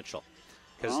confidential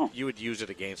because you would use it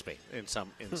against me in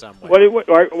some way.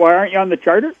 Why aren't you on the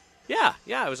charter? Yeah,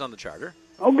 I was on the charter.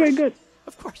 Okay, good.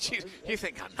 Of course, you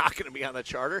think I'm not going to be on the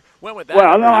charter? When would that?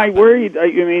 Well, no, I worried.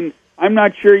 I'm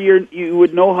not sure you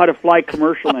would know how to fly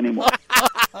commercial anymore.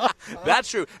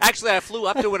 That's true. Actually, I flew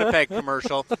up to Winnipeg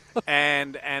commercial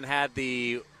and had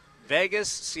the Vegas,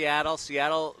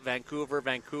 Seattle,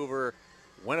 Vancouver,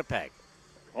 Winnipeg.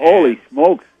 Holy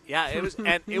smokes! Yeah, it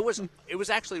was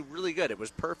actually really good. It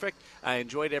was perfect. I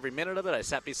enjoyed every minute of it. I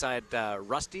sat beside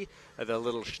Rusty, the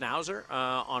little schnauzer,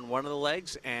 on one of the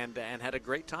legs, and had a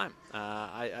great time.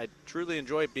 I truly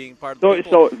enjoyed being part of the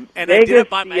people. So and Vegas, I did it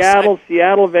by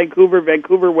Seattle,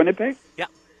 Vancouver, Winnipeg. Yeah.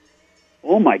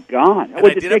 Oh my God! And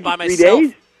I did it by myself. 3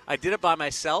 days? I did it by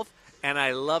myself, and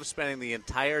I love spending the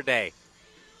entire day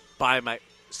by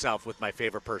myself with my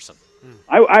favorite person.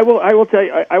 I will tell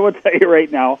you right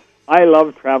now. I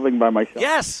love traveling by myself.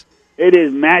 Yes, it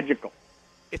is magical.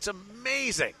 It's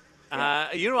amazing. Yeah.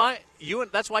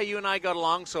 That's why you and I got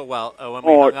along so well when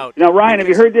we hung out. Now, Ryan, have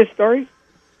you heard this story?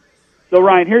 So,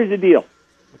 Ryan, here's the deal.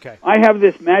 Okay. I have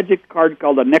this magic card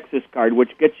called a Nexus card,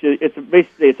 which gets you.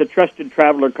 It's a trusted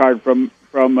traveler card from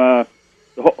the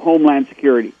Homeland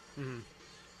Security. Mm-hmm.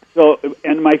 So,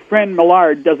 and my friend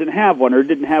Millard doesn't have one, or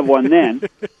didn't have one then.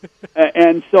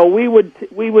 And so we would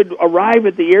arrive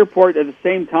at the airport at the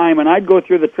same time, and I'd go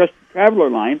through the trusted traveler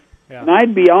line, and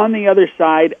I'd be on the other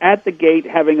side at the gate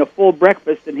having a full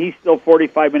breakfast, and he's still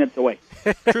 45 minutes away.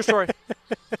 True story.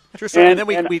 True story. And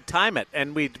then we'd time it,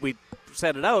 and we'd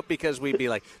set it out because we'd be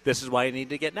like, "This is why you need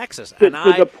to get Nexus."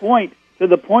 To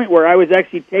the point where I was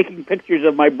actually taking pictures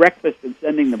of my breakfast and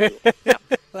sending them to him. Yeah,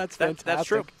 that's fantastic. That's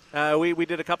true. We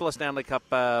did a couple of Stanley Cup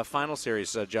final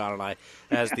series, John and I,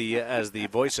 as the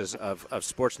voices of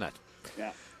Sportsnet.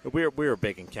 Yeah. We were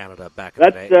big in Canada back in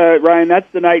the day. Ryan,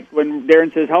 that's the night when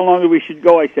Darren says, "How long do we should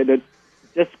go?" I said,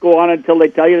 "Just go on until they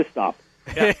tell you to stop."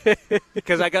 Yeah.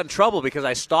 Because I got in trouble because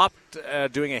I stopped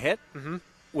doing a hit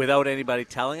without anybody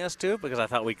telling us to because I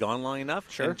thought we'd gone long enough.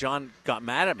 Sure. And John got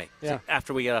mad at me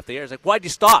after we got off the air. He's like, "Why'd you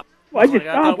stop?" Why'd you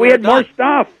stop? We had more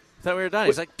stuff. I thought we were done.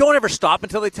 He's like, "Don't ever stop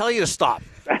until they tell you to stop."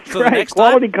 That's right. The next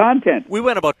quality content. We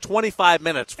went about 25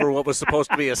 minutes for what was supposed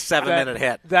to be a 7-minute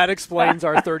hit. That explains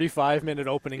our 35-minute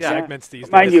opening segments these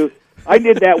days. Mind you, I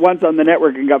did that once on the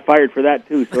network and got fired for that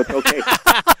too, so it's okay.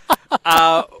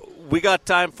 We got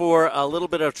time for a little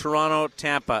bit of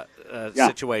Toronto-Tampa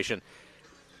situation.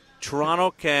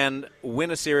 Toronto can win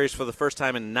a series for the first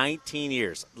time in 19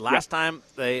 years. Last time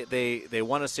they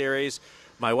won a series,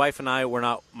 my wife and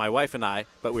I,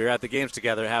 but we were at the games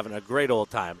together having a great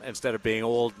old time instead of being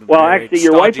old. And actually,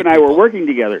 your wife and I were working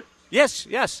together. Yes.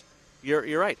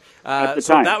 You're right. At the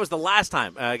so time. That was the last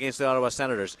time against the Ottawa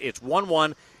Senators. It's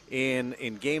 1-1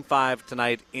 in Game 5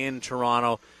 tonight in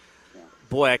Toronto.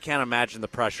 Boy, I can't imagine the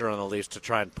pressure on the Leafs to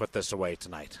try and put this away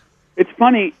tonight. It's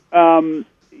funny.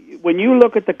 When you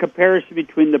look at the comparison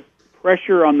between the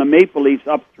pressure on the Maple Leafs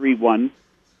up 3-1,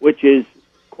 which is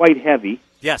quite heavy,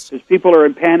 Yes. Because people are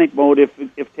in panic mode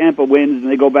if Tampa wins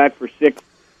and they go back for 6,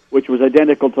 which was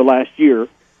identical to last year.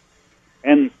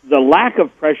 And the lack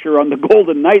of pressure on the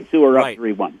Golden Knights, who are up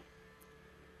 3-1.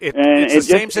 It's the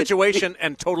same situation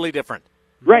and totally different.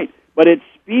 Right. But it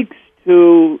speaks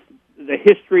to the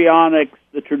histrionics,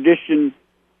 the tradition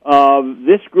of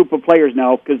this group of players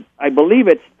now, because I believe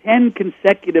it's 10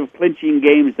 consecutive clinching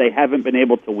games they haven't been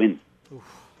able to win.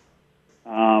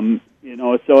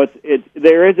 So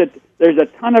there's a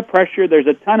ton of pressure, there's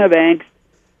a ton of angst,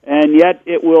 and yet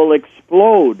it will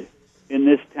explode in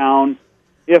this town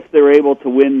if they're able to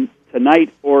win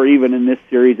tonight or even in this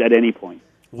series at any point.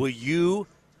 Will you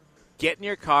get in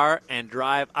your car and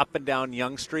drive up and down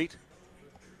Yonge Street,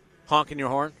 honking your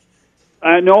horn?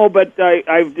 No, but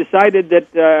I've decided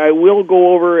that I will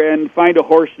go over and find a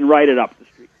horse and ride it up the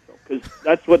street. Because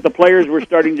that's what the players were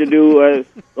starting to do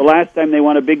the last time they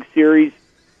won a big series.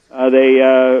 They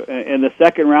in the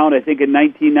second round, I think in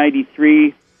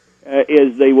 1993,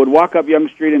 is they would walk up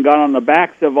Yonge Street and got on the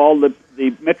backs of all the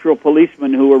Metro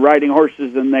policemen who were riding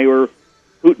horses, and they were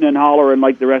hooting and hollering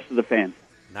like the rest of the fans.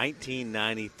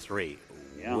 1993,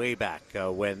 way back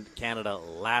when Canada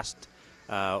last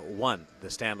won the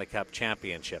Stanley Cup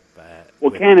championship.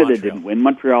 Canada didn't win.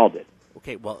 Montreal did.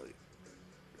 Okay, well,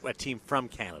 a team from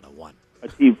Canada won. A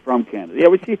team from Canada.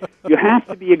 Yeah, see, you have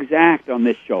to be exact on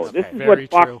this show. Okay. This is what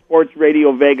Fox Sports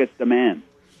Radio Vegas demands.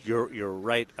 You're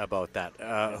right about that.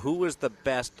 Who was the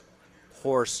best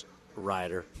horse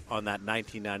rider on that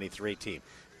 1993 team?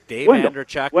 Dave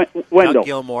Andrechuk, Doug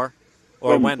Gilmore,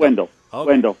 or Wendell?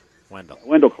 Okay.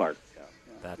 Wendell Clark.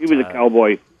 Yeah. He was a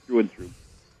cowboy through and through.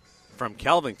 From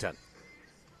Kelvington,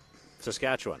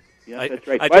 Saskatchewan. Yeah, that's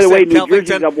right. By the way, New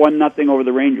Jersey's up 1-0 over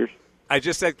the Rangers. I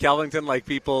just said Kelvington, like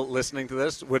people listening to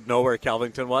this would know where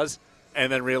Kelvington was,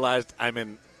 and then realized I'm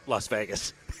in Las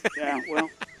Vegas. Yeah, well,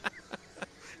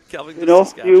 Kelvington,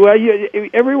 Saskatchewan.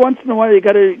 Every once in a while you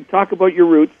got to talk about your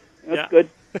roots. That's good.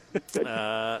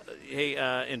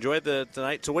 Hey, enjoyed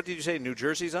tonight. So what did you say? New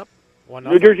Jersey's up?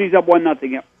 1-0. New Jersey's up 1-0.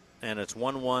 Yep. And it's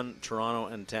 1-1 Toronto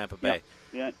and Tampa Bay.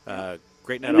 Yeah.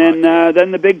 Great night. And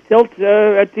then the big tilt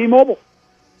at T-Mobile.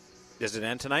 Does it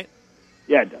end tonight?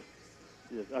 Yeah, it does.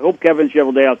 I hope Kevin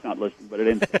Cheveldale's not listening, but it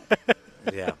ends.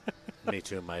 Yeah, me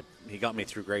too. He got me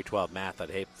through grade 12 math. I'd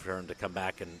hate for him to come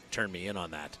back and turn me in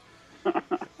on that.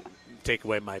 Take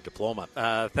away my diploma.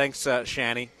 Thanks,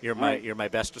 Shanny. You're my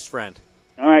bestest friend.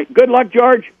 All right. Good luck,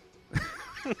 George.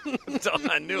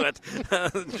 I knew it.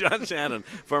 John Shannon,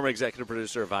 former executive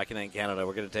producer of Hockey Night in Canada.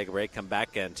 We're going to take a break, come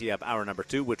back, and tee up hour number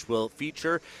 2, which will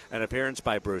feature an appearance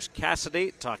by Bruce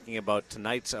Cassidy talking about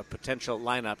tonight's potential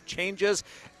lineup changes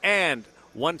and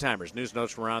one-timers, news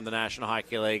notes from around the National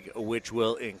Hockey League, which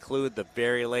will include the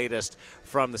very latest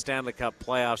from the Stanley Cup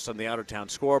playoffs on the Out-of-Town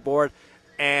scoreboard,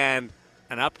 and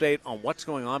an update on what's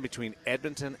going on between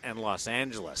Edmonton and Los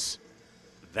Angeles.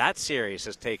 That series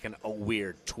has taken a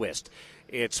weird twist.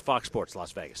 It's Fox Sports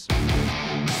Las Vegas.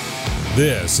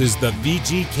 This is the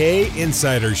VGK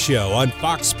Insider Show on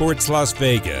Fox Sports Las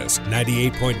Vegas,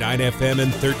 98.9 FM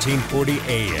and 1340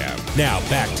 AM. Now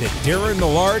back to Darren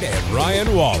Millard and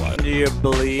Ryan Wallace. Do you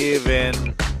believe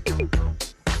in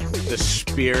the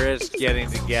spirits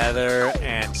getting together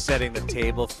and setting the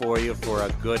table for you for a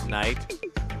good night?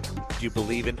 Do you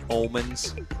believe in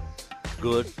omens?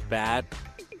 Good, bad?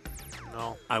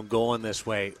 No. I'm going this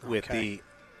way with the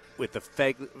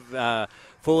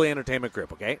Foley Entertainment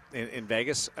Group, okay? In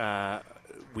Vegas,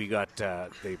 we got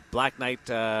the Black Knight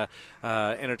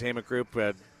Entertainment Group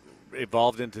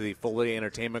evolved into the Foley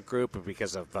Entertainment Group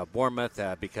because of Bournemouth,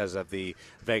 because of the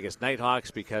Vegas Nighthawks,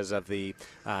 because of the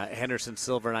Henderson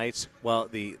Silver Knights. Well,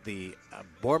 the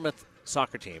Bournemouth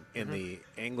soccer team in the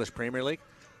English Premier League,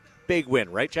 big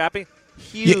win, right, Chappie?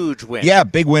 Huge win. Yeah,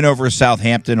 big win over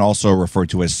Southampton, also referred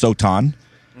to as Soton.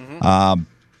 Mm-hmm.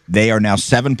 They are now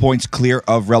 7 points clear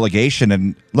of relegation.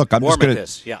 And look, I'm just going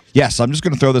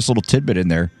to throw this little tidbit in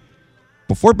there.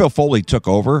 Before Bill Foley took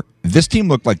over, this team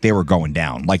looked like they were going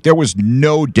down. Like there was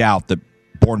no doubt that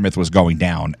Bournemouth was going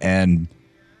down. And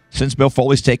since Bill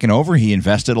Foley's taken over, he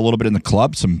invested a little bit in the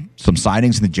club, some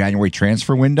signings in the January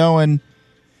transfer window, and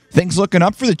things looking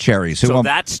up for the Cherries. So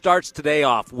that starts today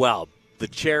off well. The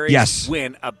Cherries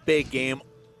win a big game,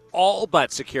 all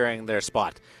but securing their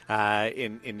spot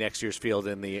in next year's field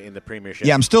in the Premiership.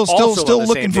 Yeah, I'm still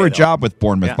looking for a job with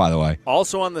Bournemouth, by the way.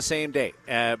 Also on the same day,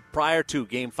 prior to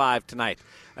Game 5 tonight,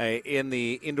 in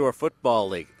the Indoor Football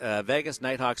League, Vegas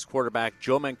Nighthawks quarterback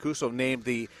Joe Mancuso named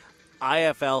the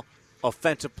IFL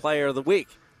Offensive Player of the Week.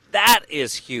 That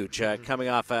is huge, coming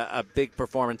off a big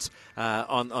performance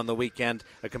on the weekend.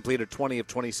 A completed 20 of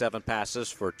 27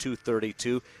 passes for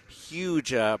 232.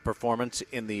 Huge performance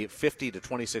in the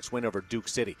 50-26 win over Duke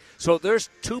City. So there's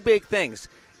two big things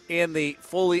in the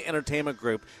Foley Entertainment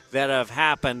Group that have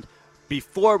happened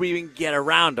before we even get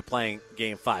around to playing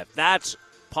Game 5. That's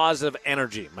positive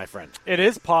energy, my friend. It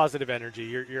is positive energy.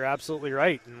 You're absolutely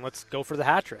right. And let's go for the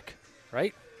hat trick,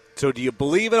 right? So do you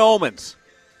believe in omens?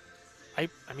 I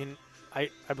mean, I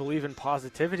believe in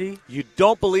positivity. You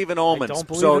don't believe in omens. I don't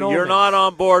believe so in you're omens. not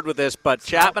on board with this, but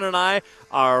Chapman and I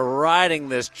are riding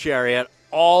this chariot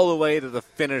all the way to the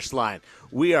finish line.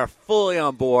 We are fully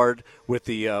on board with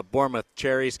the Bournemouth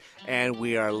Cherries, and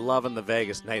we are loving the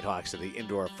Vegas Nighthawks of the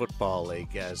Indoor Football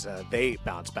League as they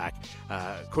bounce back.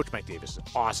 Coach Mike Davis is an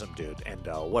awesome dude, and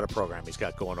what a program he's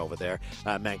got going over there.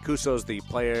 Mancuso's the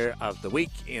player of the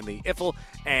week in the IFL,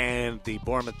 and the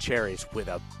Bournemouth Cherries with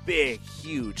a big,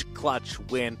 huge clutch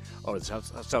win over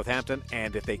Southampton,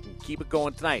 and if they can keep it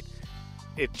going tonight,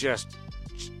 it just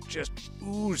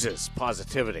oozes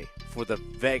positivity for the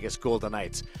Vegas Golden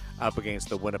Knights up against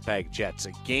the Winnipeg Jets.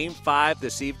 Game 5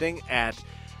 this evening at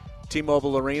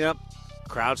T-Mobile Arena.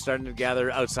 Crowd starting to gather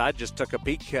outside. Just took a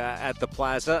peek at the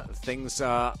plaza. Things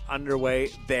underway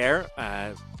there.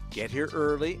 Get here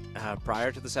early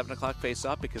prior to the 7 o'clock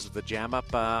face-off because of the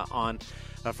jam-up on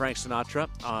Frank Sinatra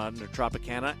on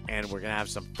Tropicana, and we're going to have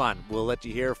some fun. We'll let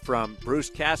you hear from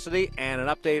Bruce Cassidy and an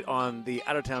update on the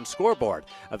out-of-town scoreboard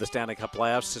of the Stanley Cup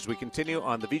playoffs as we continue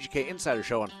on the VGK Insider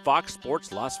Show on Fox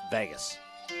Sports Las Vegas.